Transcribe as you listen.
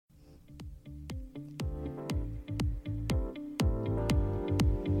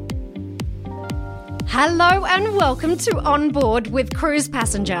Hello and welcome to On Board with Cruise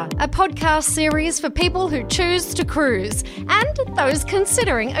Passenger, a podcast series for people who choose to cruise and those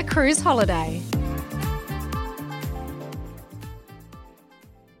considering a cruise holiday.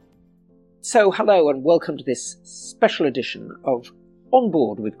 So hello and welcome to this special edition of On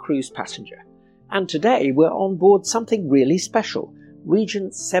Board with Cruise Passenger. And today we're on board something really special,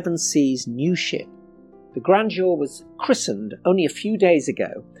 Regent Seven Seas' new ship. The Grandeur was christened only a few days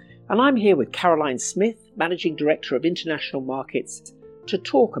ago, and I'm here with Caroline Smith, Managing Director of International Markets, to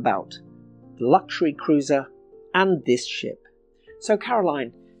talk about the luxury cruiser and this ship. So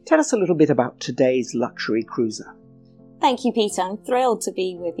Caroline, tell us a little bit about today's luxury cruiser. Thank you, Peter. I'm thrilled to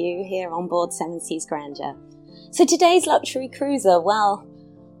be with you here on board Seven Seas Grandeur. So today's luxury cruiser, well,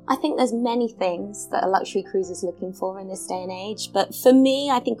 I think there's many things that a luxury cruiser is looking for in this day and age, but for me,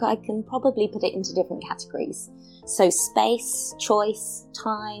 I think I can probably put it into different categories. So space, choice,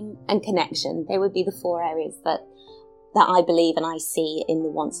 time, and connection. They would be the four areas that I believe and I see in the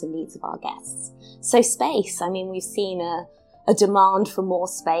wants and needs of our guests. So space, I mean, we've seen a demand for more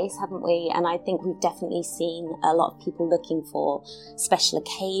space, haven't we? And I think we've definitely seen a lot of people looking for special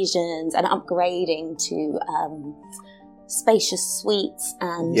occasions and upgrading to spacious suites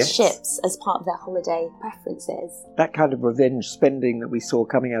and ships as part of their holiday preferences. That kind of revenge spending that we saw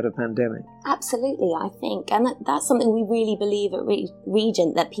coming out of pandemic. Absolutely, I think. And that's something we really believe at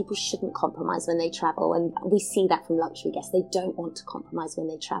Regent, that people shouldn't compromise when they travel. And we see that from luxury guests. They don't want to compromise when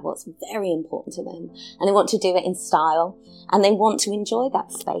they travel. It's very important to them. And they want to do it in style. And they want to enjoy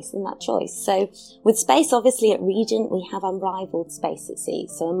that space and that choice. So with space, obviously at Regent, we have unrivaled space at sea.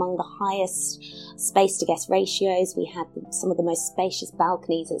 So among the highest space to guest ratios, we have some of the most spacious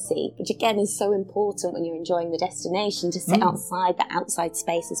balconies at sea, which again is so important when you're enjoying the destination. To sit outside, the outside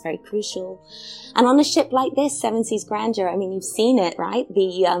space is very crucial. And on a ship like this, Seven Seas Grandeur, I mean, you've seen it, right?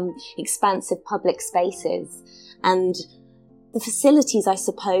 The expansive public spaces and the facilities, I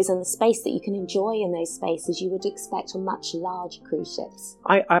suppose, and the space that you can enjoy in those spaces you would expect on much larger cruise ships.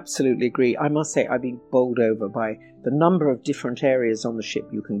 I absolutely agree. I must say I've been bowled over by the number of different areas on the ship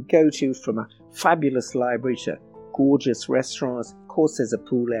you can go to, from a fabulous library to gorgeous restaurants. Of course, there's a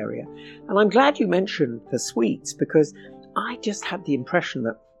pool area. And I'm glad you mentioned the suites, because I just had the impression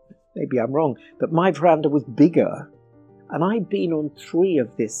that, maybe I'm wrong, but my veranda was bigger. And I've been on 3 of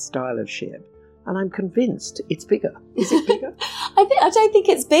this style of ship, and I'm convinced it's bigger. Is it bigger? I don't think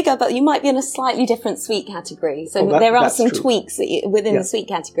it's bigger, but you might be in a slightly different suite category. So there are some tweaks within the suite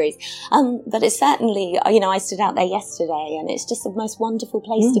categories. But it's certainly, I stood out there yesterday, and it's just the most wonderful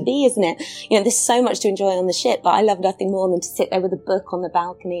place to be, isn't it? There's so much to enjoy on the ship, but I love nothing more than to sit there with a book on the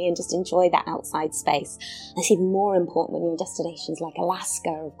balcony and just enjoy that outside space. It's even more important when you're in destinations like Alaska,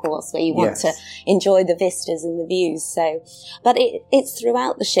 of course, where you want to enjoy the vistas and the views. So, but it's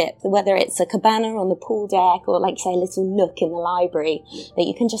throughout the ship, whether it's a cabana on the pool deck or, like, say, a little nook in the library, that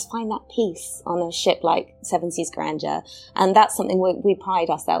you can just find that peace on a ship like Seven Seas Grandeur. And that's something we pride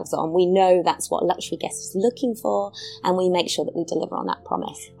ourselves on. We know that's what a luxury guest is looking for, and we make sure that we deliver on that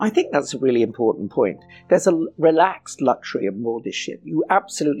promise. I think that's a really important point. There's a relaxed luxury aboard this ship. You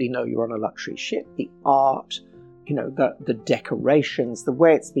absolutely know you're on a luxury ship. The art, the decorations, the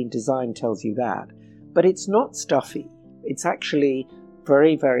way it's been designed tells you that. But it's not stuffy. It's actually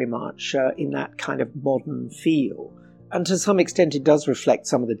very, very much in that kind of modern feel. And to some extent, it does reflect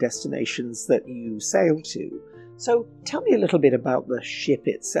some of the destinations that you sail to. So tell me a little bit about the ship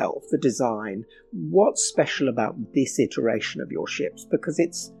itself, the design. What's special about this iteration of your ships? Because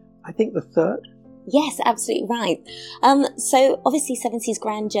it's, I think, the 3rd? Yes, absolutely right. So obviously Seven Seas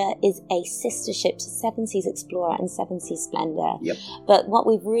Grandeur is a sister ship to Seven Seas Explorer and Seven Seas Splendor. Yep. But what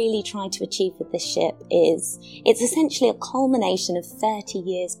we've really tried to achieve with this ship is it's essentially a culmination of 30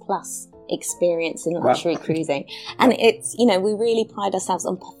 years plus experience in luxury cruising. And it's, we really pride ourselves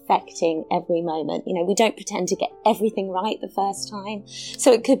on perfecting every moment. We don't pretend to get everything right the first time.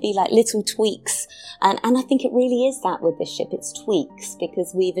 So it could be like little tweaks. And I think it really is that with this ship. It's tweaks,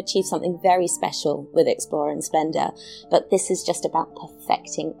 because we've achieved something very special with Explorer and Splendor. But this is just about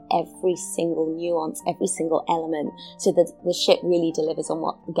perfecting every single nuance, every single element, so that the ship really delivers on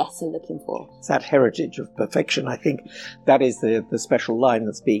what the guests are looking for. It's that heritage of perfection. I think that is the special line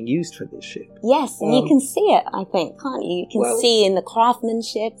that's being used for this ship. Yes, and you can see it, I think, can't you? You can see in the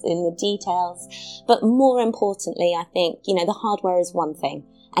craftsmanship, in the details. But more importantly, I think, the hardware is one thing.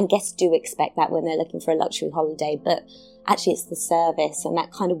 And guests do expect that when they're looking for a luxury holiday. But actually it's the service and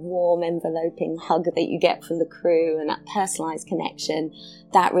that kind of warm enveloping hug that you get from the crew and that personalised connection.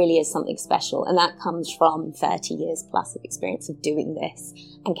 That really is something special. And that comes from 30 years plus of experience of doing this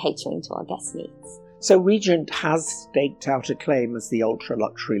and catering to our guests' needs. So Regent has staked out a claim as the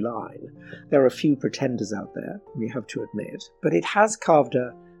ultra-luxury line. There are a few pretenders out there, we have to admit, but it has carved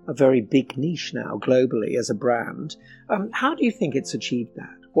a very big niche now globally as a brand. How do you think it's achieved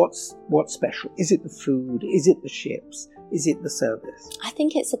that? What's special? Is it the food? Is it the ships? Is it the service? I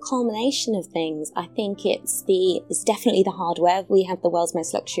think it's a culmination of things. I think it's definitely the hardware. We have the world's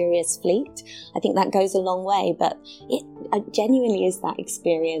most luxurious fleet. I think that goes a long way, but it genuinely is that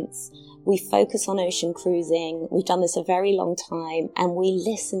experience. We focus on ocean cruising. We've done this a very long time, and we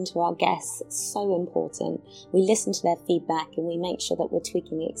listen to our guests. It's so important. We listen to their feedback, and we make sure that we're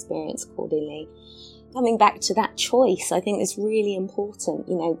tweaking the experience accordingly. Coming back to that choice, I think it's really important,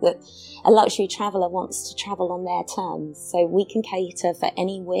 that a luxury traveller wants to travel on their terms. So we can cater for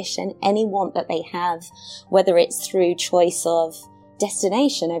any wish and any want that they have, whether it's through choice of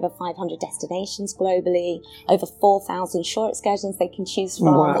destination, over 500 destinations globally, over 4,000 shore excursions they can choose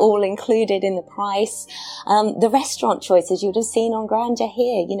from, wow, all included in the price. The restaurant choices you'd have seen on Grandeur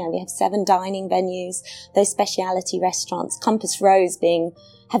here, we have 7 dining venues, those speciality restaurants, Compass Rose being...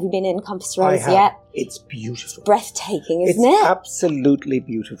 Have you been in Compass Rose yet? It's beautiful. It's breathtaking, isn't it? It's absolutely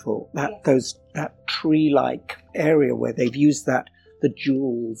beautiful. That tree-like area where they've used the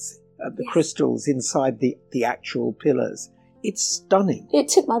jewels, the crystals inside the actual pillars. It's stunning. It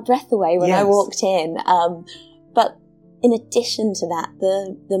took my breath away when I walked in. But in addition to that,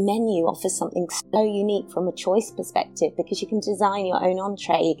 the menu offers something so unique from a choice perspective, because you can design your own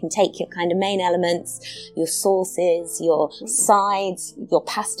entree. You can take your kind of main elements, your sauces, your sides, your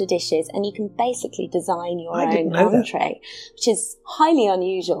pasta dishes, and you can basically design your own entree, which is highly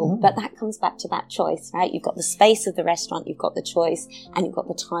unusual, but that comes back to that choice, right? You've got the space of the restaurant, you've got the choice, and you've got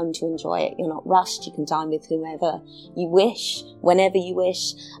the time to enjoy it. You're not rushed. You can dine with whomever you wish, whenever you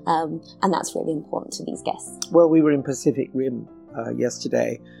wish, and that's really important to these guests. Well, we were in Pacific Rim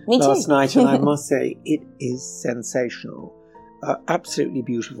yesterday, last night, and I must say it is sensational, absolutely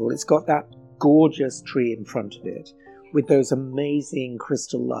beautiful. It's got that gorgeous tree in front of it with those amazing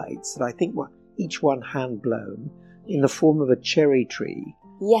crystal lights that I think were each one hand blown in the form of a cherry tree.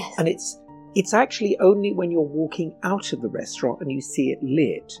 Yes, and it's actually only when you're walking out of the restaurant and you see it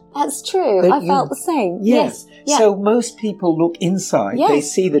lit. That's true. I felt the same. Yes. Yeah. So most people look inside, they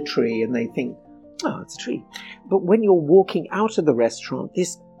see the tree and they think, oh, it's a tree. But when you're walking out of the restaurant,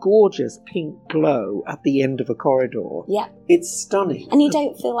 this gorgeous pink glow at the end of a corridor, it's stunning. And you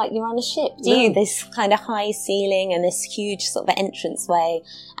don't feel like you're on a ship, do you? This kind of high ceiling and this huge sort of entranceway.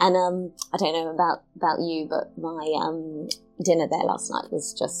 And I don't know about you, but my dinner there last night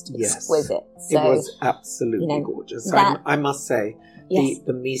was just exquisite. So, it was absolutely gorgeous. I must say,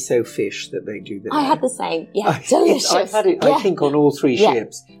 the miso fish that they do there. I had the same. Yeah, delicious. I've had it, I think, on all 3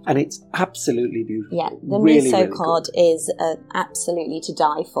 ships, and it's absolutely beautiful. Yeah, the really, miso really cod is absolutely to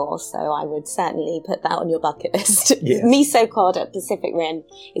die for, so I would certainly put that on your bucket list. Yes. Miso cod at Pacific Rim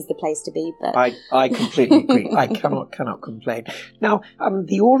is the place to be. But I completely agree. I cannot complain. Now,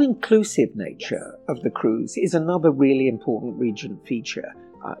 the all-inclusive nature of the cruise is another really important Regent feature.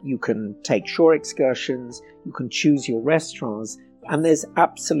 You can take shore excursions, you can choose your restaurants, and there's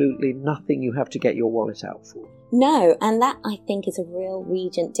absolutely nothing you have to get your wallet out for. No, and that I think is a real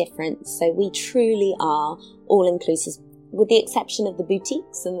Regent difference. So we truly are all-inclusive, with the exception of the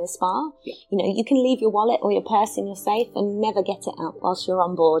boutiques and the spa. Yeah. You can leave your wallet or your purse in your safe and never get it out whilst you're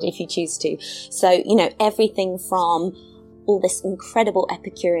on board if you choose to. So, everything from all this incredible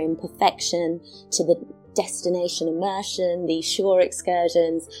Epicurean perfection to the destination immersion, the shore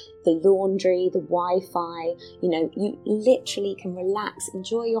excursions, the laundry, the Wi-Fi, you literally can relax,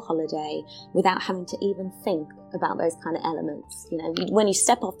 enjoy your holiday without having to even think about those kind of elements. When you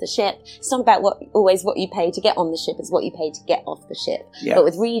step off the ship, it's not about always what you pay to get on the ship, it's what you pay to get off the ship. Yeah. But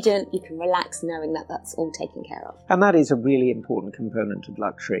with Regent, you can relax knowing that that's all taken care of. And that is a really important component of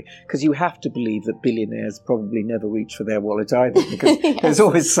luxury, because you have to believe that billionaires probably never reach for their wallet either, because there's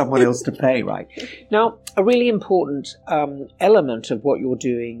always someone else to pay, right? Now, a really important element of what you're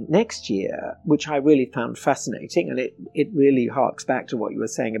doing next year, which I really found fascinating, and it really harks back to what you were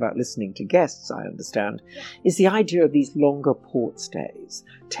saying about listening to guests, I understand, is the idea of these longer port stays,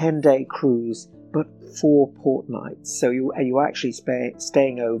 10-day cruise, but 4 port nights. So you actually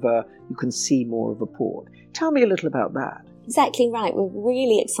staying over, you can see more of a port. Tell me a little about that. Exactly right. We're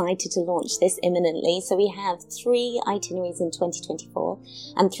really excited to launch this imminently. So we have 3 itineraries in 2024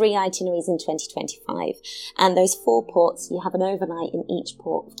 and 3 itineraries in 2025. And those 4 ports, you have an overnight in each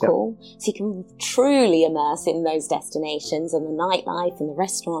port of call. Yep. So you can truly immerse in those destinations and the nightlife and the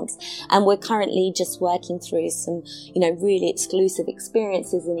restaurants. And we're currently just working through some, really exclusive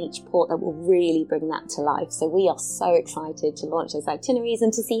experiences in each port that will really bring that to life. So we are so excited to launch those itineraries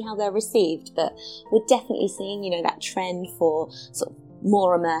and to see how they're received. But we're definitely seeing, that trend for sort of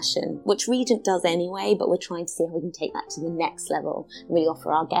more immersion, which Regent does anyway, but we're trying to see how we can take that to the next level and really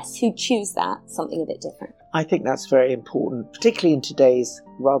offer our guests who choose that something a bit different. I think that's very important, particularly in today's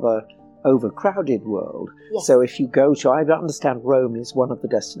rather overcrowded world. Yes. So if you go to, I understand Rome is one of the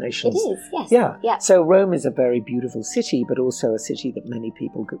destinations. It is, yes. Yeah. So Rome is a very beautiful city, but also a city that many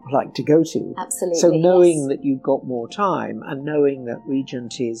people like to go to. Absolutely. So knowing that you've got more time and knowing that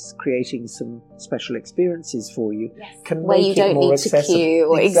Regent is creating some special experiences for you can where make you it don't more need accessible. to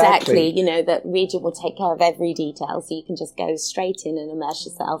queue. Exactly. That Regent will take care of every detail, so you can just go straight in and immerse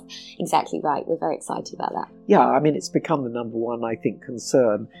yourself. Exactly right. We're very excited about that. Yeah, I mean, it's become the number one, I think,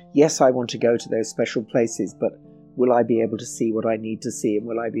 concern. Yes, I want to go to those special places, but will I be able to see what I need to see, and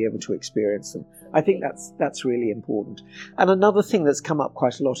will I be able to experience them? I think that's really important. And another thing that's come up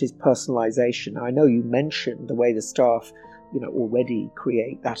quite a lot is personalisation. I know you mentioned the way the staff, already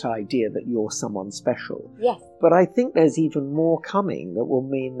create that idea that you're someone special. Yes. But I think there's even more coming that will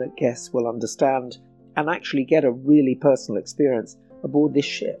mean that guests will understand and actually get a really personal experience aboard this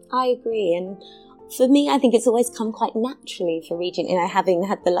ship. I agree, and for me, I think it's always come quite naturally for Regent, having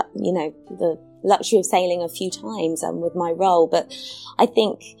had the luxury of sailing a few times with my role. But I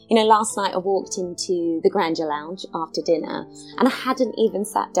think, last night I walked into the Grandeur Lounge after dinner and I hadn't even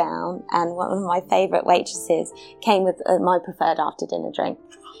sat down, and one of my favourite waitresses came with my preferred after dinner drink.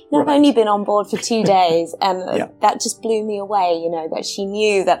 I've only been on board for 2 days, and that just blew me away, that she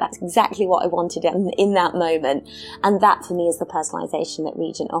knew that that's exactly what I wanted in that moment. And that, for me, is the personalisation that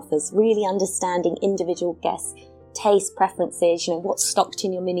Regent offers, really understanding individual guests' taste preferences, what's stocked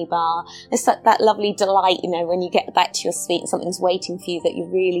in your minibar. There's that lovely delight, when you get back to your suite and something's waiting for you that you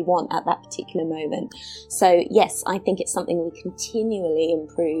really want at that particular moment. So yes, I think it's something we continually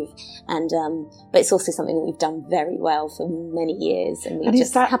improve, and but it's also something that we've done very well for many years, and it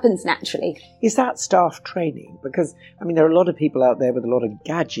just happens naturally. Is that staff training? Because there are a lot of people out there with a lot of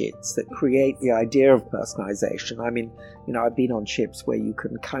gadgets that create the idea of personalisation. I've been on ships where you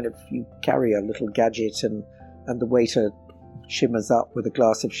can you carry a little gadget and the waiter shimmers up with a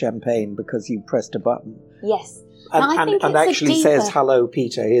glass of champagne because you pressed a button. Yes. And actually says, "Hello,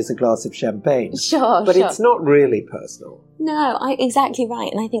 Peter, here's a glass of champagne." Sure. But it's not really personal. No, exactly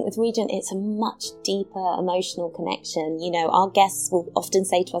right. And I think with Regent, it's a much deeper emotional connection. Our guests will often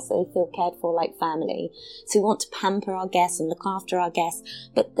say to us that they feel cared for like family. So we want to pamper our guests and look after our guests.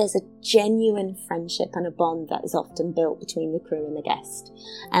 But there's a genuine friendship and a bond that is often built between the crew and the guest.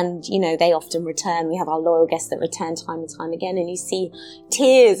 And, they often return. We have our loyal guests that return time and time again. And you see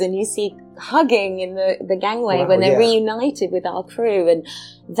tears and you see hugging in the gangway when they're reunited with our crew. And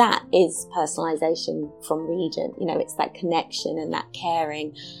that is personalisation from Regent. It's that connection and that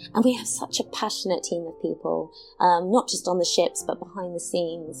caring. And we have such a passionate team of people, not just on the ships, but behind the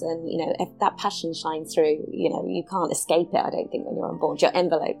scenes. And, if that passion shines through, you can't escape it, I don't think, when you're on board. You're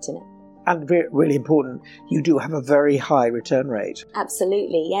enveloped in it. And really important, you do have a very high return rate.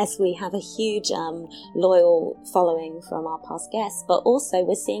 Absolutely, yes. We have a huge loyal following from our past guests, but also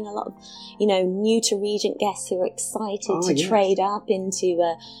we're seeing a lot of, new to Regent guests who are excited to trade up into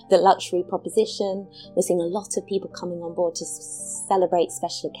the luxury proposition. We're seeing a lot of people coming on board to celebrate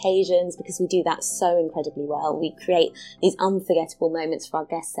special occasions, because we do that so incredibly well. We create these unforgettable moments for our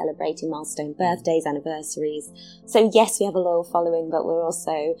guests, celebrating milestone birthdays, anniversaries. So yes, we have a loyal following, but we're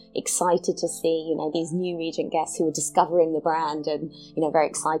also excited to see, these new Regent guests who are discovering the brand and, very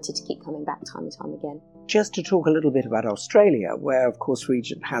excited to keep coming back time and time again. Just to talk a little bit about Australia, where, of course,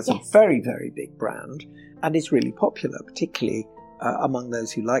 Regent has a very, very big brand and is really popular, particularly among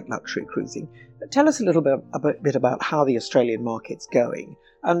those who like luxury cruising. Tell us a little bit about how the Australian market's going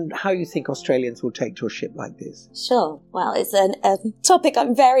and how you think Australians will take to a ship like this. Sure. Well, it's a topic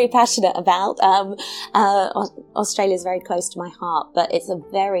I'm very passionate about. Australia is very close to my heart, but it's a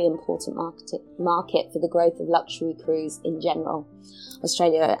very important market for the growth of luxury cruise in general.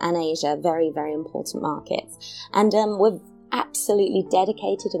 Australia and Asia, very, very important markets. And we're absolutely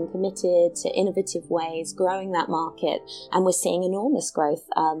dedicated and committed to innovative ways, growing that market. And we're seeing enormous growth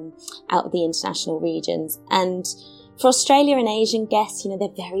out of the international regions. And for Australia and Asian guests, they're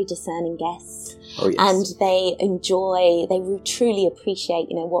very discerning guests. Oh, yes. And they truly appreciate,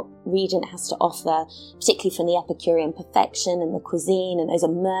 what Regent has to offer, particularly from the Epicurean perfection and the cuisine and those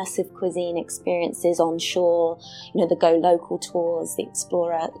immersive cuisine experiences on shore, the Go Local tours, the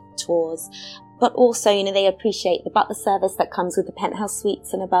Explorer tours. But also, they appreciate the butler service that comes with the penthouse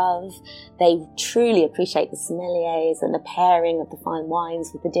suites and above. They truly appreciate the sommeliers and the pairing of the fine wines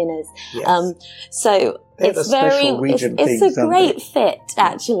with the dinners. Yes. So They're it's a great fit,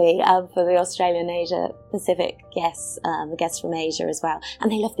 actually, for the Australian Asia Pacific guests, the guests from Asia as well.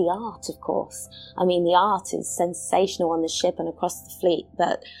 And they love the art, of course. I mean, the art is sensational on the ship and across the fleet,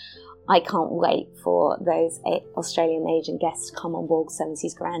 but I can't wait for those Australian Asian guests to come on board Seven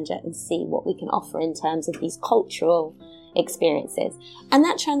Seas Grandeur and see what we can offer in terms of these cultural experiences. And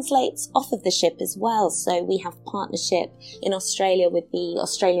that translates off of the ship as well. So we have partnership in Australia with the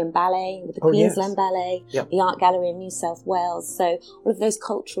Australian Ballet, with the Queensland Ballet, the Art Gallery in New South Wales. So all of those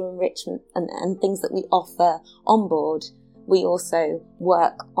cultural enrichment and things that we offer on board, we also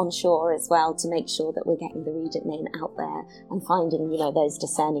work on shore as well to make sure that we're getting the Regent name out there and finding, those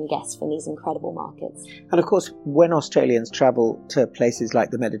discerning guests from these incredible markets. And of course, when Australians travel to places like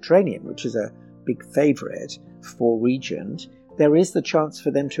the Mediterranean, which is a big favourite for Regent, there is the chance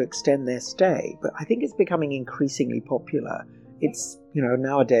for them to extend their stay. But I think it's becoming increasingly popular. It's,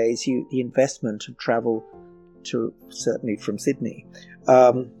 nowadays, the investment of travel to, certainly from Sydney,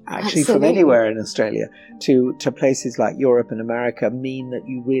 actually from anywhere in Australia, to places like Europe and America, mean that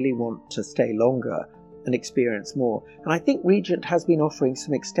you really want to stay longer and experience more. And I think Regent has been offering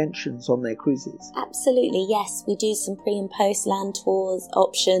some extensions on their cruises. Absolutely, yes. We do some pre and post land tours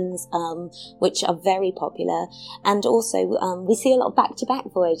options, which are very popular. And also, we see a lot of back-to-back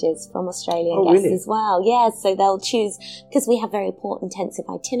voyages from Australian guests as well. Yeah, so they'll choose, because we have very intensive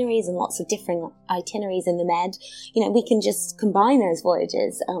itineraries and lots of different itineraries in the Med, we can just combine those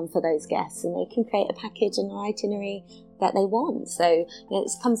voyages for those guests, and they can create a package and an itinerary that they want. So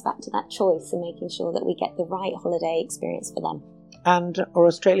it comes back to that choice and making sure that we get the right holiday experience for them. And are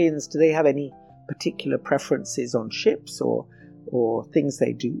Australians, do they have any particular preferences on ships or things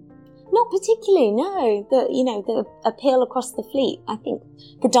they do? Not particularly, no. The appeal across the fleet, I think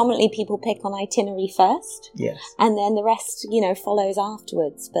predominantly people pick on itinerary first. Yes. And then the rest, follows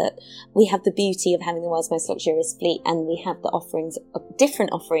afterwards. But we have the beauty of having the world's most luxurious fleet, and we have the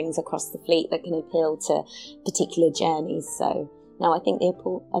different offerings across the fleet that can appeal to particular journeys. So, no, I think the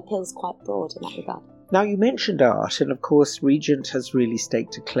appeal's quite broad in that regard. Now, you mentioned art, and of course, Regent has really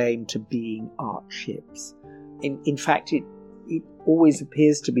staked a claim to being art ships. In fact, it always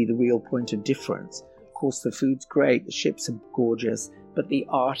appears to be the real point of difference. Of course, the food's great, the ships are gorgeous, but the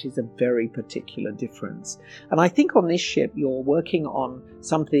art is a very particular difference. And I think on this ship, you're working on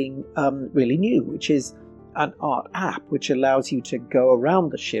something really new, which is an art app, which allows you to go around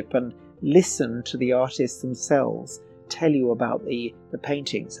the ship and listen to the artists themselves tell you about the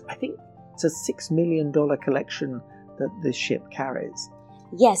paintings. I think it's a $6 million collection that this ship carries.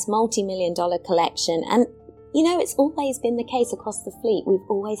 Yes, multi-million-dollar collection. And it's always been the case across the fleet. We've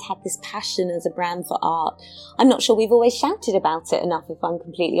always had this passion as a brand for art. I'm not sure we've always shouted about it enough, if I'm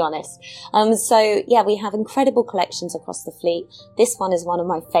completely honest. We have incredible collections across the fleet. This one is one of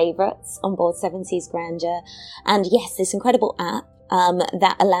my favourites on board Seven Seas Grandeur. And yes, this incredible app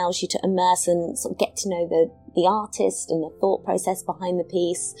that allows you to immerse and sort of get to know the artist and the thought process behind the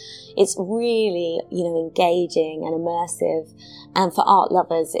piece. It's really, engaging and immersive. And for art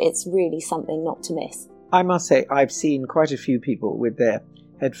lovers, it's really something not to miss. I must say, I've seen quite a few people with their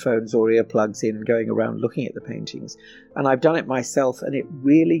headphones or earplugs in going around looking at the paintings. And I've done it myself, and it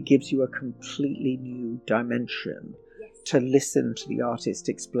really gives you a completely new dimension to listen to the artist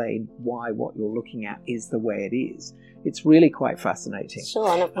explain why what you're looking at is the way it is. It's really quite fascinating. Sure,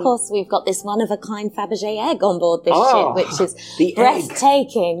 and of course we've got this one-of-a-kind Faberge Egg on board this ship, which is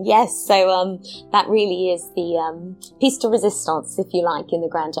breathtaking. Egg. Yes, so that really is the piece de resistance, if you like, in the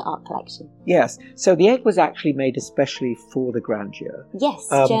Grandeur Art Collection. Yes, so the egg was actually made especially for the Grandeur. Yes,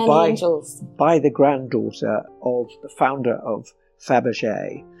 Journey Angels. By the granddaughter of the founder of Faberge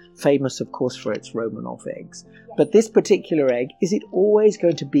Egg, famous, of course, for its Romanoff eggs. But this particular egg, is it always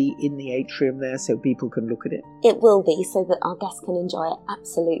going to be in the atrium there so people can look at it? It will be, so that our guests can enjoy it,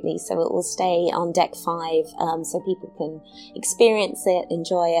 absolutely. So it will stay on deck 5, so people can experience it,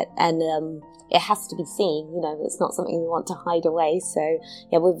 enjoy it, and it has to be seen. It's not something we want to hide away. So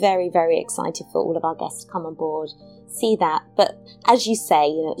yeah, we're very, very excited for all of our guests to come on board, see that. But as you say,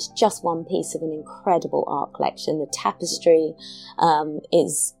 it's just one piece of an incredible art collection. The tapestry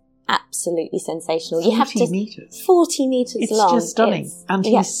is absolutely sensational. 40 meters. 40 meters long. It's just stunning. And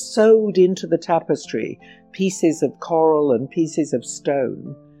he's sewed into the tapestry pieces of coral and pieces of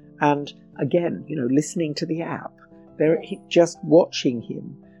stone. And again, listening to the app, just watching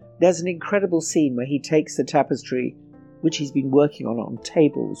him. There's an incredible scene where he takes the tapestry, which he's been working on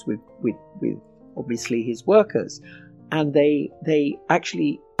tables with obviously his workers, and they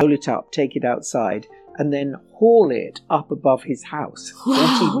actually roll it up, take it outside, and then haul it up above his house,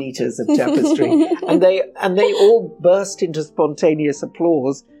 40 meters of tapestry. and they all burst into spontaneous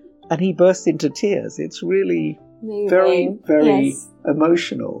applause, and he burst into tears. It's really moving. Very, very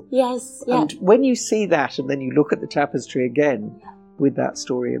emotional. Yes. Yeah. And when you see that and then you look at the tapestry again with that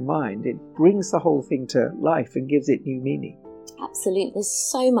story in mind, it brings the whole thing to life and gives it new meaning. Absolutely. There's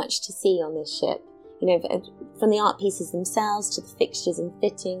so much to see on this ship. From the art pieces themselves to the fixtures and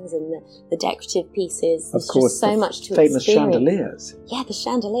fittings and the decorative pieces. There's just so much to famous experience. Chandeliers. Yeah, the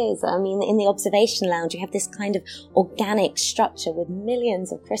chandeliers. I mean, in the observation lounge, you have this kind of organic structure with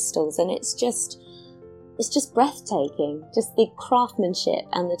millions of crystals, and it's just breathtaking. Just the craftsmanship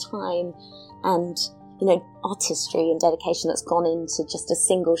and the time and, artistry and dedication that's gone into just a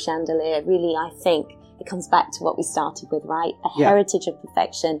single chandelier. Really, I think it comes back to what we started with, right? A heritage of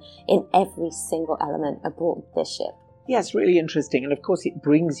perfection in every single element aboard this ship. Yeah, it's really interesting. And of course, it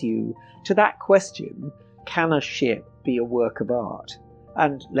brings you to that question, can a ship be a work of art?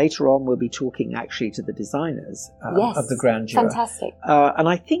 And later on, we'll be talking actually to the designers of the Grandeur. Fantastic. And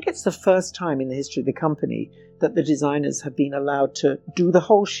I think it's the first time in the history of the company that the designers have been allowed to do the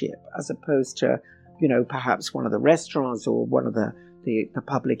whole ship, as opposed to, perhaps one of the restaurants or one of the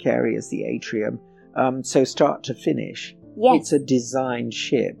public areas, the atrium. So start to finish, it's a designed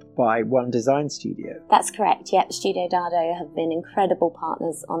ship by one design studio. That's correct, yeah. Studio Dado have been incredible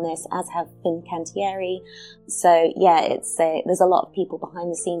partners on this, as have Fincantieri. So, there's a lot of people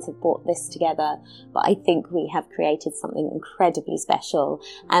behind the scenes who've brought this together, but I think we have created something incredibly special,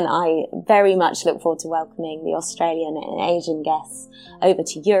 and I very much look forward to welcoming the Australian and Asian guests over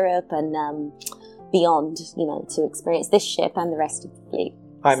to Europe and beyond, to experience this ship and the rest of the fleet.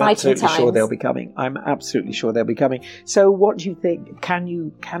 I'm absolutely sure they'll be coming. So what do you think?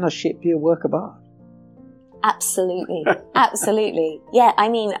 Can a ship be a work of art? Absolutely. Absolutely. Yeah, I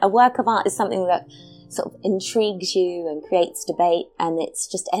mean, a work of art is something that sort of intrigues you and creates debate, and it's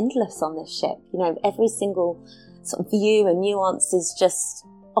just endless on this ship. Every single sort of view and nuance is just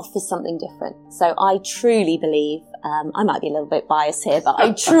offers something different. So I truly believe, I might be a little bit biased here, but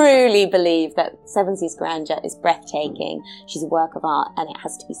I truly believe that Seven Seas Grandeur is breathtaking. She's a work of art, and it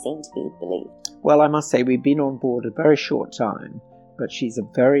has to be seen to be believed. Well, I must say we've been on board a very short time, but she's a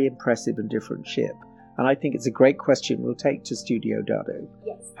very impressive and different ship. And I think it's a great question we'll take to Studio Dado.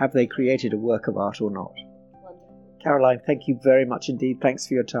 Yes. Have they created a work of art or not? Wonderful. Caroline, thank you very much indeed. Thanks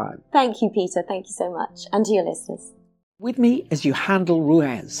for your time. Thank you, Peter. Thank you so much. And to your listeners. With me is Johandel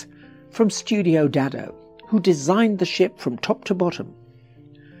Ruiz from Studio Dado, who designed the ship from top to bottom.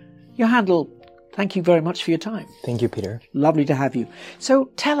 Johandel, thank you very much for your time. Thank you, Peter. Lovely to have you.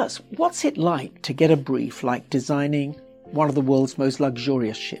 So tell us, what's it like to get a brief like designing one of the world's most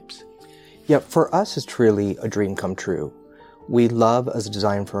luxurious ships? Yeah, for us, it's really a dream come true. We love, as a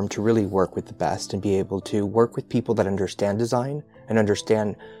design firm, to really work with the best and be able to work with people that understand design and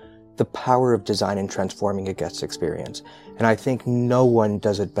understand the power of design in transforming a guest experience. And I think no one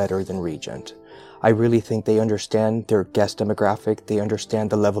does it better than Regent. I really think they understand their guest demographic, they understand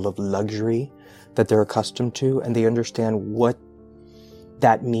the level of luxury that they're accustomed to, and they understand what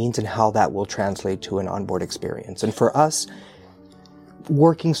that means and how that will translate to an onboard experience. And for us,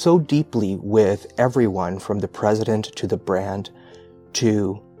 working so deeply with everyone from the president to the brand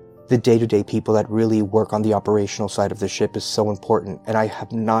to the day-to-day people that really work on the operational side of the ship is so important. And I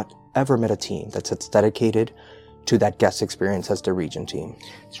have not ever met a team that's as dedicated to that guest experience as the Regent team.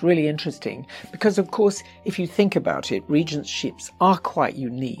 It's really interesting because, of course, if you think about it, Regent ships are quite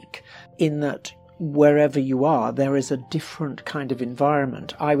unique in that wherever you are, there is a different kind of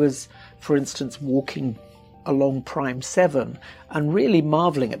environment. I was, for instance, walking along Prime 7 and really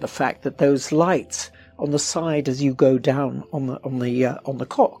marveling at the fact that those lights on the side as you go down on the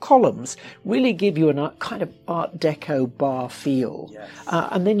columns really give you a kind of Art Deco bar feel. Yes.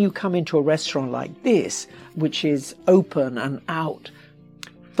 And then you come into a restaurant like this, which is open and out.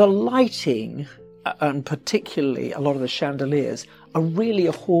 The lighting, and particularly a lot of the chandeliers, are really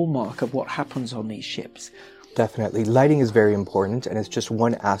a hallmark of what happens on these ships. Definitely. Lighting is very important, and it's just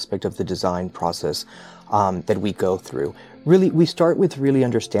one aspect of the design process that we go through. Really, we start with really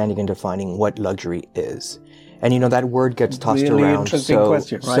understanding and defining what luxury is. And, that word gets tossed really around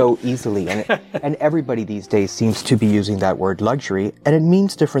so easily. And everybody these days seems to be using that word luxury, and it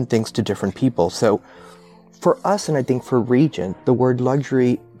means different things to different people. So for us, and I think for Regent, the word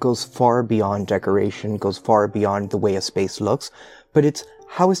luxury goes far beyond decoration, goes far beyond the way a space looks, but it's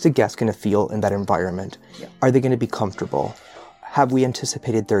how is the guest going to feel in that environment? Yeah. Are they going to be comfortable? Have we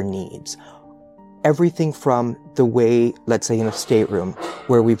anticipated their needs? Everything from the way, let's say in a stateroom,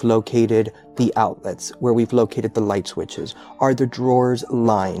 where we've located the outlets, where we've located the light switches. Are the drawers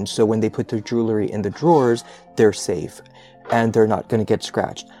lined so when they put their jewelry in the drawers, they're safe and they're not going to get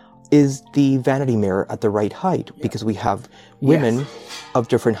scratched? Is the vanity mirror at the right height? Because we have women of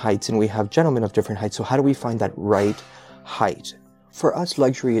different heights and we have gentlemen of different heights. So how do we find that right height? For us,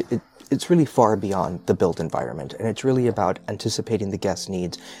 luxury, it's really far beyond the built environment. And it's really about anticipating the guest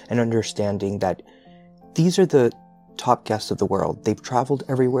needs and understanding that these are the top guests of the world. They've traveled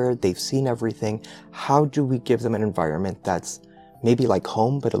everywhere. They've seen everything. How do we give them an environment that's maybe like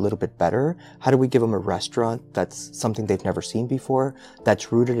home, but a little bit better? How do we give them a restaurant that's something they've never seen before,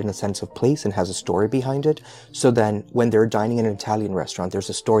 that's rooted in a sense of place and has a story behind it? So then when they're dining in an Italian restaurant, there's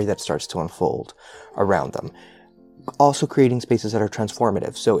a story that starts to unfold around them. Also creating spaces that are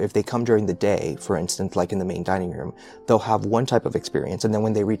transformative. So if they come during the day, for instance, like in the main dining room, they'll have one type of experience. And then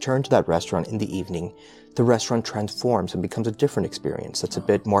when they return to that restaurant in the evening, the restaurant transforms and becomes a different experience that's a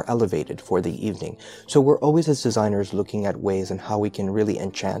bit more elevated for the evening. So we're always, as designers, looking at ways and how we can really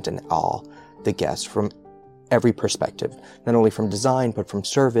enchant and awe the guests from every perspective, not only from design, but from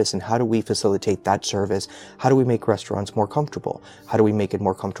service. And how do we facilitate that service? How do we make restaurants more comfortable? How do we make it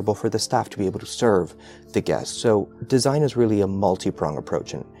more comfortable for the staff to be able to serve the guests? So design is really a multi-pronged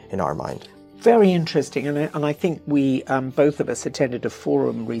approach in our mind. Very interesting. And I think we, both of us attended a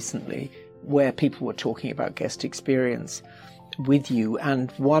forum recently where people were talking about guest experience with you.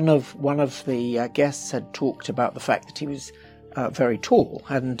 And one of the guests had talked about the fact that he was very tall,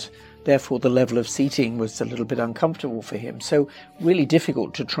 and therefore the level of seating was a little bit uncomfortable for him. So really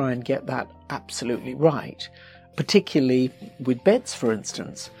difficult to try and get that absolutely right, particularly with beds, for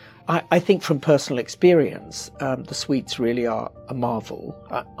instance. I think from personal experience, the suites really are a marvel.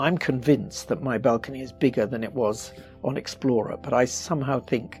 I'm convinced that my balcony is bigger than it was on Explorer, but I somehow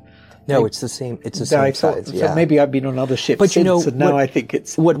think... No, it's the same. It's the same size. So maybe I've been on other ships but since, and now I think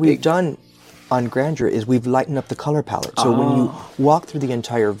it's what big. we've done on Grandeur is we've lightened up the color palette. So when you walk through the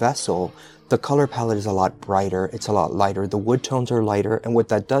entire vessel, the color palette is a lot brighter. It's a lot lighter. The wood tones are lighter, and what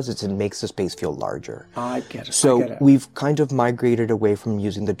that does is it makes the space feel larger. I get it. So we've kind of migrated away from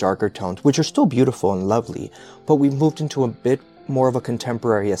using the darker tones, which are still beautiful and lovely, but we've moved into a bit more of a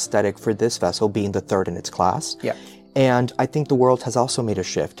contemporary aesthetic for this vessel, being the third in its class. Yeah. And I think the world has also made a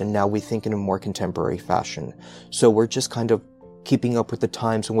shift, and now we think in a more contemporary fashion. So we're just kind of keeping up with the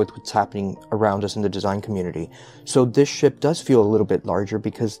times and with what's happening around us in the design community. So this ship does feel a little bit larger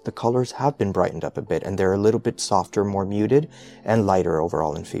because the colors have been brightened up a bit, and they're a little bit softer, more muted, and lighter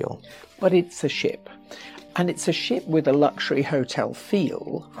overall in feel. But it's a ship. And it's a ship with a luxury hotel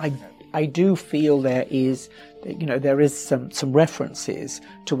feel. I do feel there is some references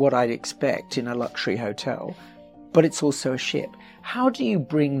to what I'd expect in a luxury hotel. But it's also a ship. How do you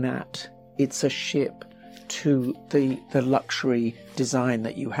bring that, it's a ship, to the luxury design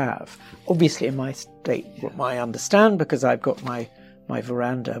that you have? Obviously in my state, I understand because I've got my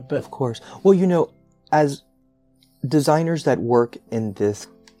veranda, but... Of course. Well, as designers that work in this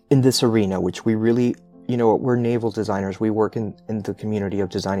arena, which we really, we're naval designers, we work in the community of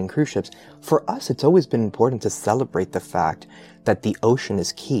designing cruise ships. For us, it's always been important to celebrate the fact that the ocean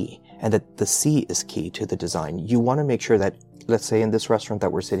is key, and that the sea is key to the design. You want to make sure that, let's say in this restaurant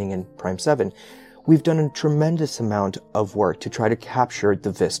that we're sitting in, Prime 7, we've done a tremendous amount of work to try to capture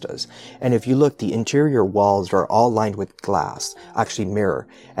the vistas. And if you look, the interior walls are all lined with glass, actually mirror.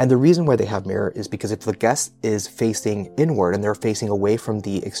 And the reason why they have mirror is because if the guest is facing inward and they're facing away from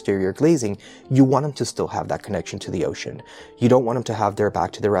the exterior glazing, you want them to still have that connection to the ocean. You don't want them to have their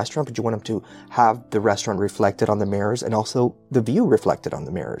back to the restaurant, but you want them to have the restaurant reflected on the mirrors and also the view reflected on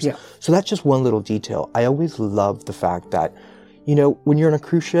the mirrors. Yeah. So that's just one little detail. I always love the fact that, when you're on a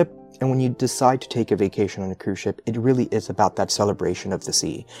cruise ship, and when you decide to take a vacation on a cruise ship, it really is about that celebration of the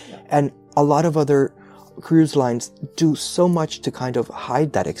sea. Yeah. And a lot of other cruise lines do so much to kind of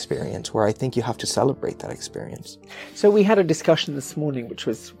hide that experience, where I think you have to celebrate that experience. So we had a discussion this morning, which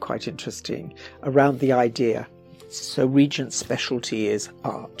was quite interesting, around the idea. So Regent's specialty is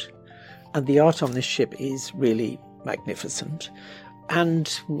art. And the art on this ship is really magnificent.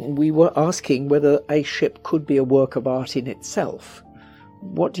 And we were asking whether a ship could be a work of art in itself.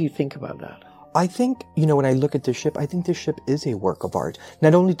 What do you think about that? I think, when I look at this ship, I think this ship is a work of art.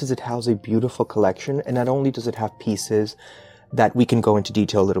 Not only does it house a beautiful collection, and not only does it have pieces that we can go into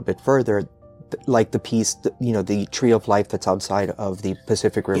detail a little bit further, like the piece, the Tree of Life that's outside of the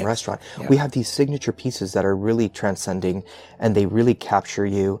Pacific Rim restaurant. Yeah. We have these signature pieces that are really transcending, and they really capture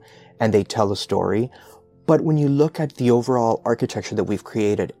you, and they tell a story. But when you look at the overall architecture that we've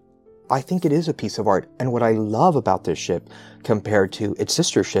created, I think it is a piece of art. And what I love about this ship compared to its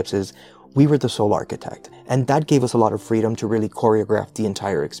sister ships is we were the sole architect. And that gave us a lot of freedom to really choreograph the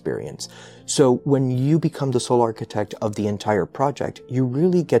entire experience. So when you become the sole architect of the entire project, you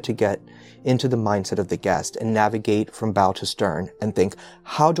really get into the mindset of the guest and navigate from bow to stern and think,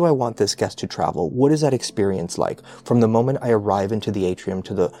 how do I want this guest to travel? What is that experience like? From the moment I arrive into the atrium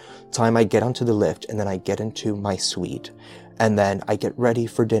to the time I get onto the lift and then I get into my suite. And then I get ready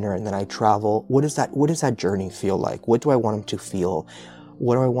for dinner and then I travel. What does that journey feel like? What do I want them to feel?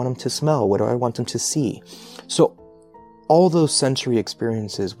 What do I want them to smell? What do I want them to see? So all those sensory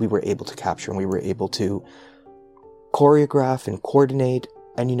experiences we were able to capture and we were able to choreograph and coordinate.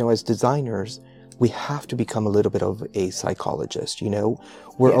 And, as designers, we have to become a little bit of a psychologist,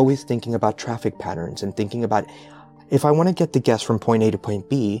 We're always thinking about traffic patterns and thinking about, if I want to get the guest from point A to point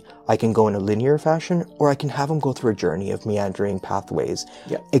B, I can go in a linear fashion, or I can have them go through a journey of meandering pathways,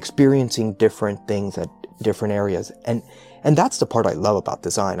 experiencing different things at different areas. And that's the part I love about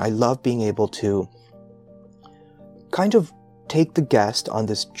design. I love being able to kind of take the guest on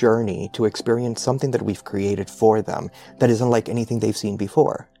this journey to experience something that we've created for them that isn't like anything they've seen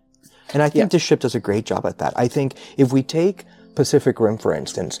before. And I think this ship does a great job at that. I think if we take Pacific Rim, for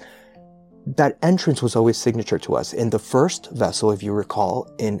instance, that entrance was always signature to us. In the first vessel, if you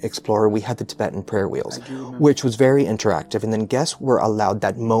recall, in Explorer, we had the Tibetan prayer wheels, which was very interactive. And then guests were allowed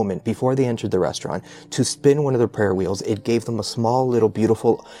that moment before they entered the restaurant to spin one of the prayer wheels. It gave them a small, little,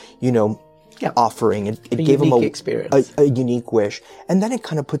 beautiful, offering. It gave them a unique wish. And then it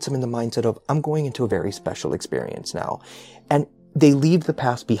kind of puts them in the mindset of, I'm going into a very special experience now. And they leave the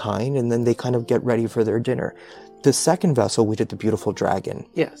past behind and then they kind of get ready for their dinner. The second vessel, we did the beautiful dragon.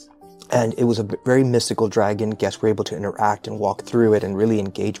 Yes. And it was a very mystical dragon. Guests were able to interact and walk through it and really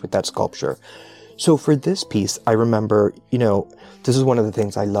engage with that sculpture. So for this piece, I remember, this is one of the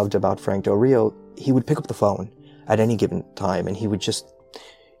things I loved about Frank Del Rio. He would pick up the phone at any given time and he would just,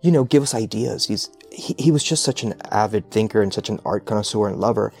 give us ideas. He was just such an avid thinker and such an art connoisseur and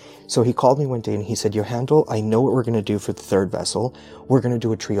lover. So he called me one day and he said, Johandel, I know what we're going to do for the third vessel. We're going to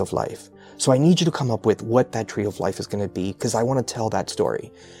do a tree of life. So I need you to come up with what that tree of life is going to be because I want to tell that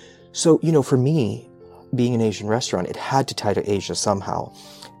story. So, for me, being an Asian restaurant, it had to tie to Asia somehow.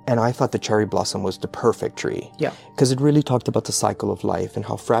 And I thought the cherry blossom was the perfect tree. Yeah. Because it really talked about the cycle of life and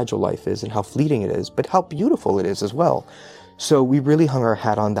how fragile life is and how fleeting it is, but how beautiful it is as well. So we really hung our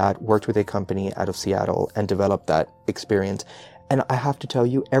hat on that, worked with a company out of Seattle and developed that experience. And I have to tell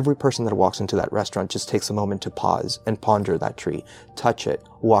you, every person that walks into that restaurant just takes a moment to pause and ponder that tree, touch it,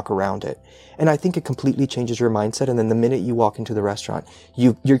 walk around it. And I think it completely changes your mindset. And then the minute you walk into the restaurant,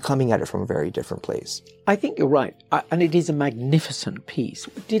 you're coming at it from a very different place. I think you're right. And it is a magnificent piece.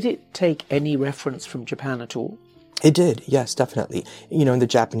 Did it take any reference from Japan at all? It did, yes, definitely. In the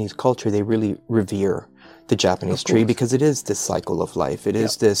Japanese culture, they really revere the Japanese tree because it is this cycle of life. It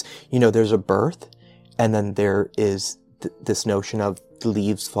is this, there's a birth and then there is this notion of the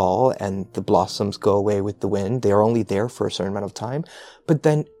leaves fall and the blossoms go away with the wind. They are only there for a certain amount of time, but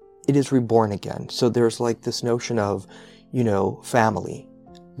then it is reborn again. So there's like this notion of, family.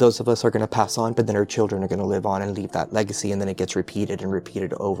 Those of us are going to pass on, but then our children are going to live on and leave that legacy, and then it gets repeated and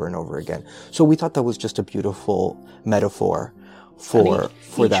repeated over and over again. So we thought that was just a beautiful metaphor for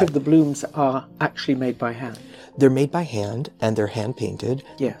that. Each of the blooms are actually made by hand. They're made by hand and they're hand painted.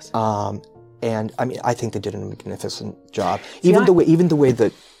 Yes. And I mean, I think they did a magnificent job. Even the way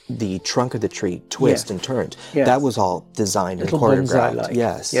that the trunk of the tree twists and turns, that was all designed and choreographed.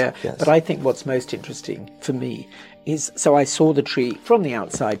 Yes. But I think what's most interesting for me is, so I saw the tree from the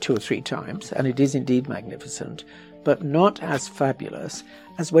outside 2 or 3 times, and it is indeed magnificent, but not as fabulous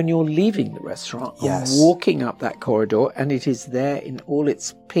as when you're leaving the restaurant and walking up that corridor, and it is there in all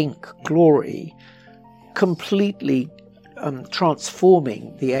its pink glory, completely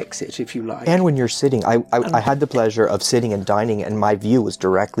transforming the exit, if you like. And when you're sitting, I had the pleasure of sitting and dining, and my view was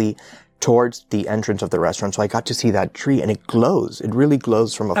directly towards the entrance of the restaurant, so I got to see that tree, and it glows. It really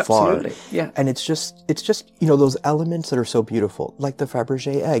glows from afar. Absolutely, yeah. And it's just those elements that are so beautiful, like the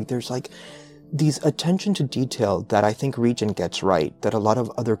Faberge Egg. There's like these attention to detail that I think Regent gets right, that a lot of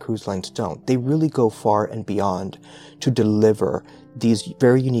other cruise lines don't. They really go far and beyond to deliver these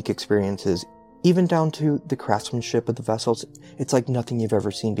very unique experiences, even down to the craftsmanship of the vessels. It's like nothing you've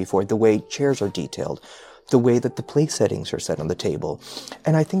ever seen before. The way chairs are detailed, the way that the place settings are set on the table.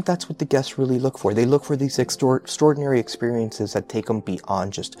 And I think that's what the guests really look for. They look for these extraordinary experiences that take them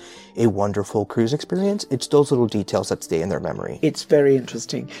beyond just a wonderful cruise experience. It's those little details that stay in their memory. It's very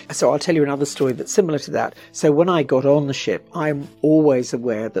interesting. So I'll tell you another story that's similar to that. So when I got on the ship, I'm always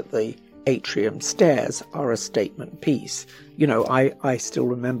aware that the atrium stairs are a statement piece. You know, I still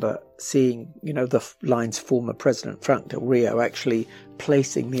remember seeing, you know, the line's former president, Frank Del Rio, actually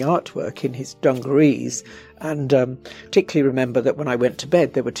placing the artwork in his dungarees. And particularly remember that when I went to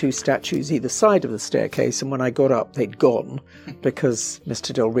bed, there were 2 statues either side of the staircase. And when I got up, they'd gone because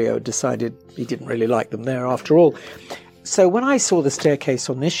Mr. Del Rio decided he didn't really like them there after all. So when I saw the staircase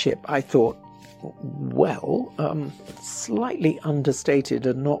on this ship, I thought, well, slightly understated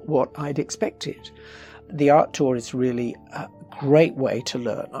and not what I'd expected. The art tour is really a great way to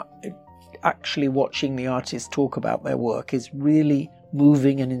learn. Actually watching the artists talk about their work is really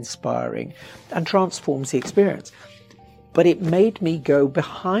moving and inspiring and transforms the experience. But it made me go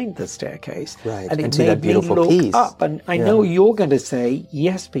behind the staircase, and it made me look up. And I know you're going to say,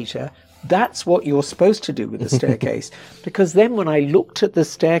 yes, Peter, that's what you're supposed to do with the staircase. Because then when I looked at the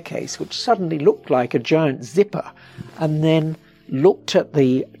staircase, which suddenly looked like a giant zipper, and then looked at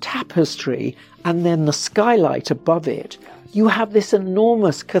the tapestry and then the skylight above it, you have this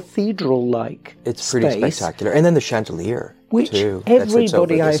enormous cathedral-like It's pretty spectacular. And then the chandelier, which too,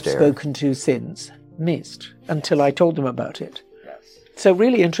 everybody I've spoken to since missed until I told them about it. Yes. So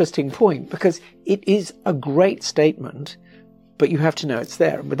really interesting point, because it is a great statement, but you have to know it's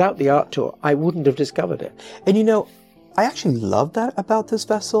there. And without the art tour, I wouldn't have discovered it. And you know, I actually love that about this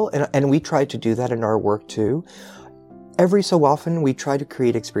vessel, and we try to do that in our work too. Every so often, we try to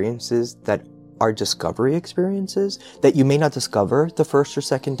create experiences that are discovery experiences that you may not discover the first or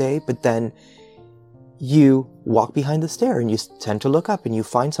second day, but then you walk behind the stair and you tend to look up and you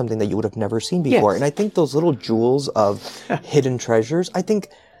find something that you would have never seen before. Yes. And I think those little jewels of hidden treasures, I think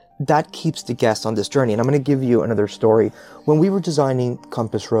that keeps the guest on this journey. And I'm going to give you another story. When we were designing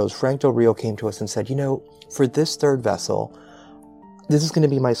Compass Rose, Frank Del Rio came to us and said, you know, for this 3rd vessel, this is going to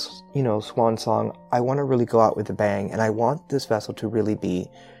be my, you know, swan song. I want to really go out with a bang, and I want this vessel to really be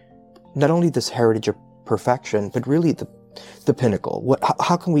not only this heritage of perfection, but really the pinnacle.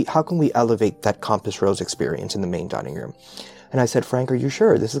 How can we elevate that Compass Rose experience in the main dining room? And I said, Frank, are you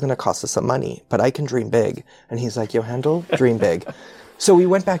sure? This is going to cost us some money, but I can dream big. And he's like, yo, Handel, dream big. So we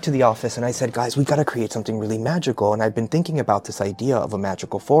went back to the office and I said, guys, we got to create something really magical. And I've been thinking about this idea of a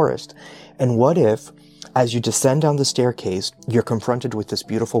magical forest. And what if, as you descend down the staircase, you're confronted with this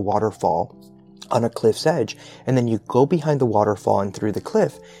beautiful waterfall on a cliff's edge, and then you go behind the waterfall and through the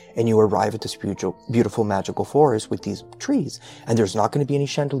cliff, and you arrive at this beautiful magical forest with these trees. And there's not going to be any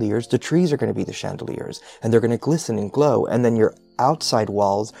chandeliers. The trees are going to be the chandeliers, and they're going to glisten and glow, and then your outside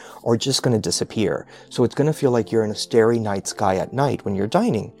walls are just going to disappear. So it's going to feel like you're in a starry night sky at night when you're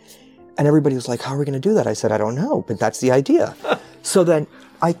dining. And everybody was like, how are we going to do that? I said, I don't know, but that's the idea. So then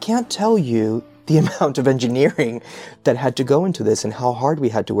I can't tell you the amount of engineering that had to go into this and how hard we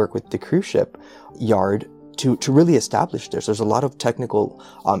had to work with the cruise ship yard to really establish this. There's a lot of technical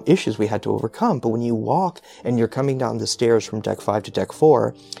issues we had to overcome. But when you walk and you're coming down the stairs from deck 5 to deck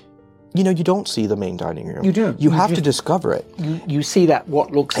 4, you know, you don't see the main dining room. You don't. You have to discover it. You see that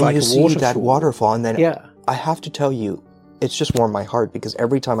what looks like a waterfall. And you see that waterfall. And then I have to tell you, it's just warmed my heart, because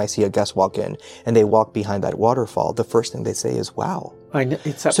every time I see a guest walk in and they walk behind that waterfall, the first thing they say is, wow. I know,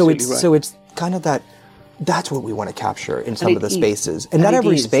 it's absolutely right. So it's kind of that's what we want to capture in some of the spaces. And not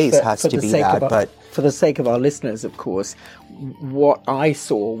every space has to be that, but for the sake of our listeners, of course, what I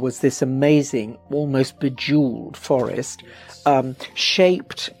saw was this amazing, almost bejeweled forest,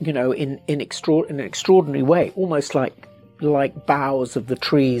 shaped, you know, in an extraordinary way, almost like boughs of the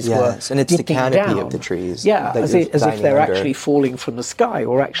trees were and it's the canopy down. Of the trees. Yeah, as if they're actually falling from the sky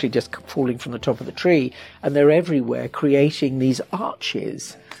or actually just falling from the top of the tree. And they're everywhere, creating these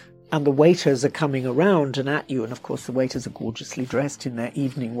arches. And the waiters are coming around and at you. And of course, the waiters are gorgeously dressed in their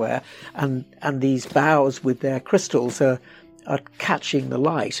evening wear. And these boughs with their crystals are catching the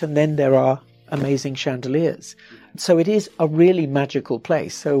light. And then there are amazing chandeliers. So it is a really magical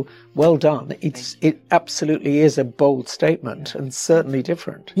place. So well done. It absolutely is a bold statement and certainly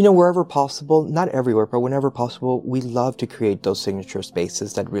different. You know, wherever possible, not everywhere, but whenever possible, we love to create those signature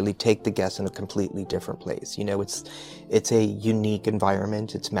spaces that really take the guest in a completely different place. You know, it's a unique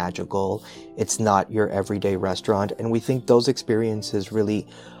environment. It's magical. It's not your everyday restaurant. And we think those experiences really,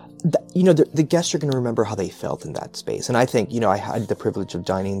 you know, the guests are going to remember how they felt in that space. And I think, you know, I had the privilege of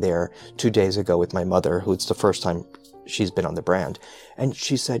dining there 2 days ago with my mother, who it's the first time she's been on the brand. And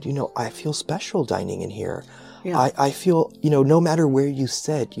she said, you know, I feel special dining in here. Yeah. I feel, you know, no matter where you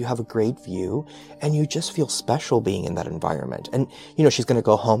sit, you have a great view and you just feel special being in that environment. And, you know, she's going to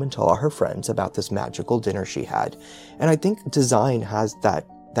go home and tell all her friends about this magical dinner she had. And I think design has that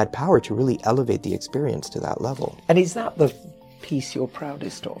power to really elevate the experience to that level. And is that the piece you're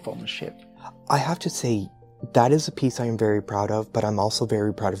proudest of on the ship? I have to say that is a piece I am very proud of, but I'm also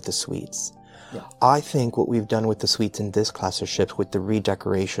very proud of the suites. Yeah. I think what we've done with the suites in this class of ships, with the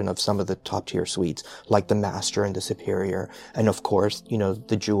redecoration of some of the top tier suites, like the Master and the Superior, and of course, you know,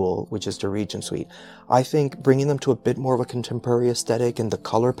 the Jewel, which is the Regent Suite, I think bringing them to a bit more of a contemporary aesthetic and the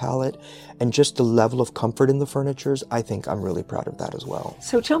color palette and just the level of comfort in the furnitures, I think I'm really proud of that as well.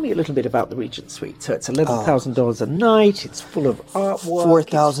 So tell me a little bit about the Regent Suite. So it's $11,000 a night. It's full of artwork.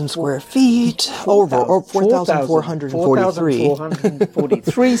 4,000 square feet, or 4,443.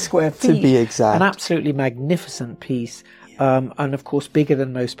 4,443 square feet. To be exact. An absolutely magnificent piece, and of course bigger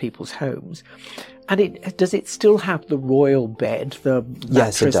than most people's homes. And does it still have the royal bed, the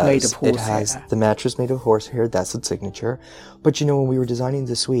mattress made of horsehair? It has the mattress made of horsehair. That's its signature. But you know, when we were designing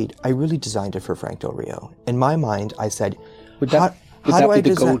the suite, I really designed it for Frank Del Rio. In my mind, I said, Would that be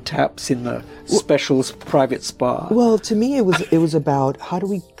the gold taps in the specials private spa? Well, to me, it was about how do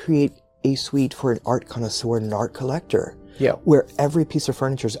we create a suite for an art connoisseur and an art collector. Yeah. Where every piece of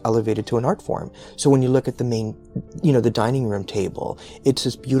furniture is elevated to an art form. So when you look at the main, you know, the dining room table, it's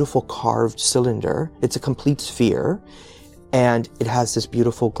this beautiful carved cylinder. It's a complete sphere. And it has this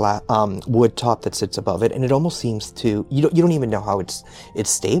beautiful wood top that sits above it. And it almost seems to, you don't even know how it's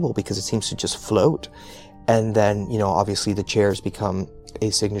stable, because it seems to just float. And then, you know, obviously the chairs become a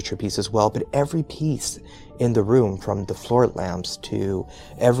signature piece as well. But every piece in the room, from the floor lamps to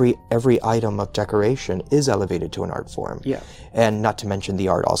every item of decoration, is elevated to an art form. Yeah. And not to mention the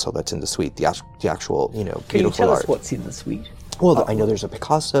art also that's in the suite, the actual, you know, beautiful art. Can you tell us what's in the suite? Well, I know there's a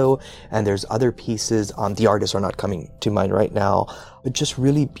Picasso, and there's other pieces. The artists are not coming to mind right now, but just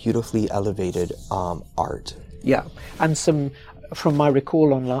really beautifully elevated art. Yeah, and from my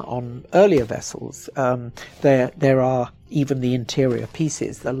recall on earlier vessels, there are even the interior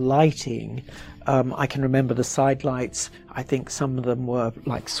pieces, the lighting. I can remember the side lights. I think some of them were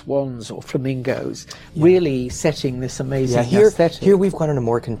like swans or flamingos, really setting this amazing aesthetic. Here we've gone in a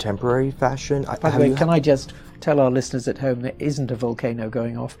more contemporary fashion. By the way, can I just tell our listeners at home there isn't a volcano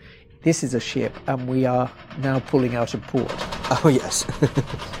going off. This is a ship, and we are now pulling out of port. Oh, yes.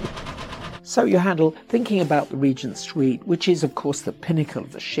 So, your handle, thinking about the Regent Suite, which is, of course, the pinnacle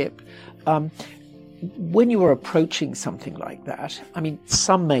of the ship, when you are approaching something like that, I mean,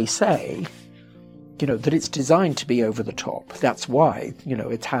 some may say, you know, that it's designed to be over the top. That's why, you know,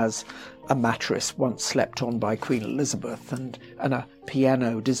 it has a mattress once slept on by Queen Elizabeth and a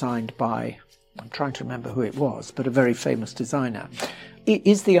piano designed by, I'm trying to remember who it was, but a very famous designer.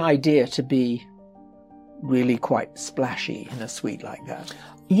 Is the idea to be really quite splashy in a suite like that?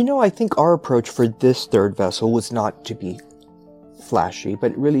 You know, I think our approach for this third vessel was not to be flashy,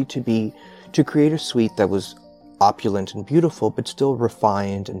 but really to create a suite that was opulent and beautiful, but still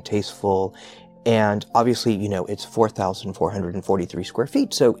refined and tasteful. And obviously, you know, it's 4,443 square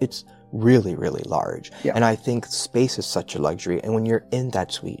feet, so it's really, really large. Yeah. And I think space is such a luxury. And when you're in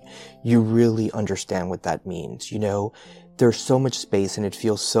that suite, you really understand what that means. You know, there's so much space, and it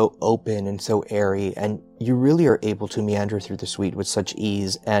feels so open and so airy, and you really are able to meander through the suite with such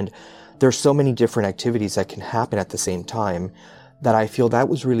ease. And there's so many different activities that can happen at the same time that I feel that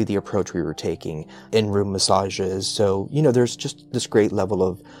was really the approach we were taking. In-room massages. So, you know, there's just this great level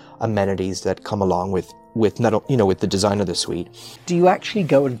of amenities that come along with not, you know, with the design of the suite. Do you actually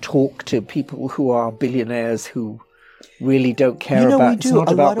go and talk to people who are billionaires who really don't care about, it's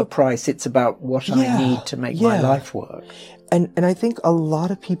not about the price, it's about what I need to make my life work? And I think a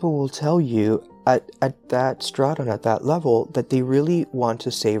lot of people will tell you at that strata, at that level, that they really want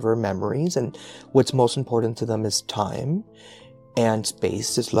to savor memories, and what's most important to them is time. And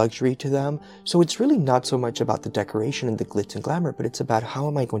space is luxury to them. So it's really not so much about the decoration and the glitz and glamour, but it's about how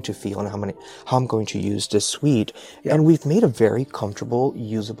am I going to feel and how I'm going to use this suite. Yeah. And we've made a very comfortable,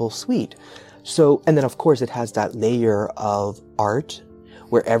 usable suite. So, and then of course it has that layer of art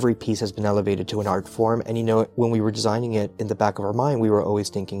where every piece has been elevated to an art form. And you know, when we were designing it, in the back of our mind, we were always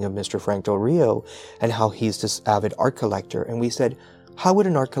thinking of Mr. Frank Del Rio and how he's this avid art collector. And we said, how would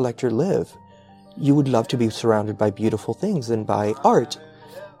an art collector live? You would love to be surrounded by beautiful things and by art.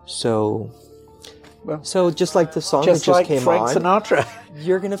 So just like the song that just came Frank on, Sinatra,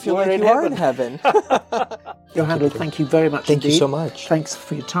 you're going to feel like you are in heaven. Johanna, thank you very much. Thank you so much. Thanks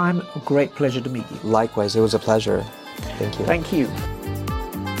for your time. A great pleasure to meet you. Likewise, it was a pleasure. Thank you. Thank you.